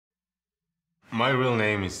My real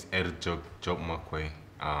name is Erjok Makuei.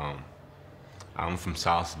 I'm from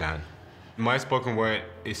South Sudan. My spoken word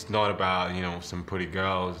is not about, some pretty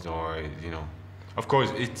girls or, of course,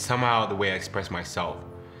 it's somehow the way I express myself.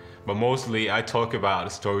 But mostly I talk about the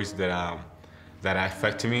stories that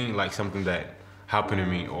affect me, like something that happened to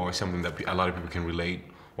me or something that a lot of people can relate,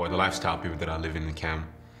 or the lifestyle people that are living in the camp.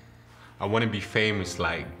 I want to be famous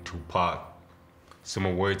like Tupac, so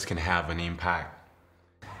my words can have an impact.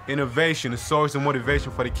 Innovation, a source of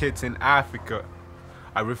motivation for the kids in Africa.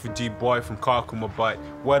 A refugee boy from Kakuma, but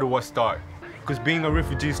where do I start? Because being a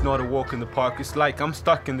refugee is not a walk in the park. It's like I'm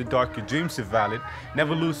stuck in the dark, your dreams are valid.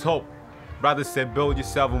 Never lose hope. Rather said, build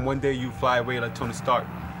yourself and one day you fly away like Tony Stark.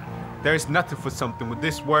 There is nothing for something. With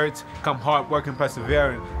these words come hard work and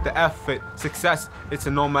persevering. The effort, success, it's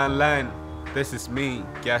a no man land. This is me,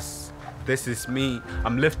 yes, this is me.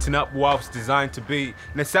 I'm lifting up who I was designed to be.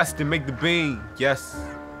 Necessity make the being, yes.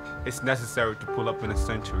 It's necessary to pull up in a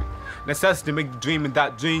century. Necessity make the dream and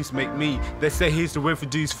that dreams make me. They say he's the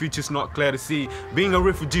refugee's future's not clear to see. Being a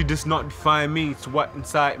refugee does not define me, it's what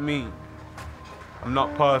inside me. I'm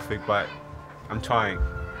not perfect, but I'm trying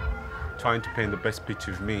to paint the best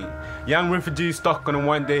picture of me. Young refugee stuck on a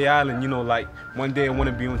one-day island, like one day I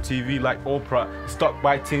want to be on TV like Oprah, stuck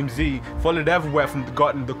by Team Z, followed everywhere from the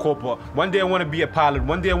garden to the corporate. One day I want to be a pilot,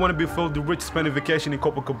 one day I want to be filled with rich, spending vacation in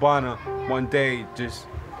Copacabana.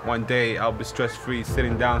 One day I'll be stress-free,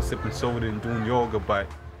 sitting down, sipping soda and doing yoga, but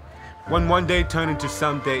when one day turn into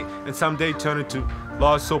someday, and someday turn into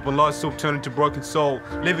large soap, and large soap turn into broken soul.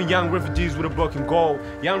 Living young refugees with a broken goal.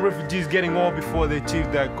 Young refugees getting old before they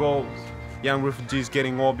achieve their goals. Young refugees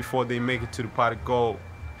getting old before they make it to the pot of gold.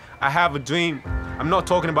 I have a dream. I'm not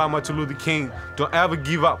talking about Martin Luther King. Don't ever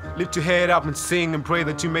give up. Lift your head up and sing and pray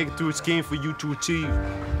that you make it through a scheme for you to achieve.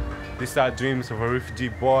 These are dreams of a refugee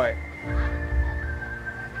boy.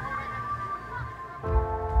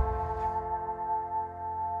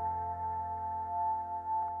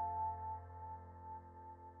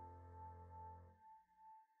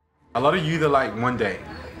 A lot of youth are like, one day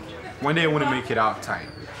I want to make it out tight.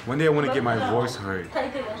 One day I want to get my voice heard.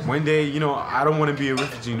 One day, I don't want to be a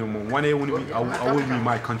refugee no more. One day I want to be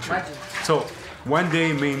my country. So one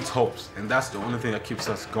day means hopes, and that's the only thing that keeps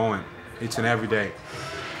us going each and every day.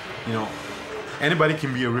 Anybody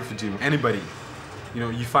can be a refugee, anybody.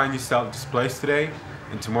 You find yourself displaced today,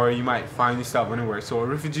 and tomorrow you might find yourself anywhere. So a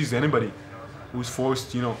refugee is anybody who's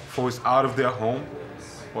forced out of their home,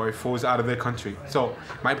 or forced out of their country. So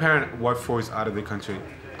my parents were forced out of their country.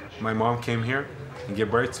 My mom came here and gave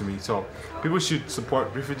birth to me. So people should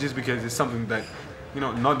support refugees because it's something that,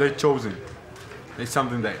 not they're chosen. It's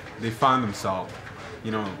something that they find themselves.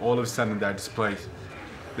 All of a sudden they're displaced.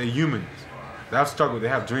 They're humans. They have struggle, they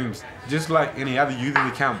have dreams. Just like any other youth in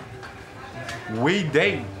the camp. We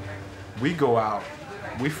date, we go out,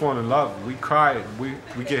 we fall in love, we cry,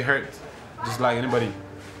 we get hurt, just like anybody.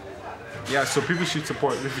 Yeah, so people should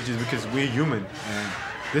support refugees because we're human and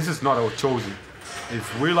this is not our chosen.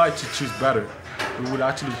 If we like to choose better, we would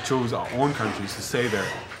actually choose our own countries to stay there.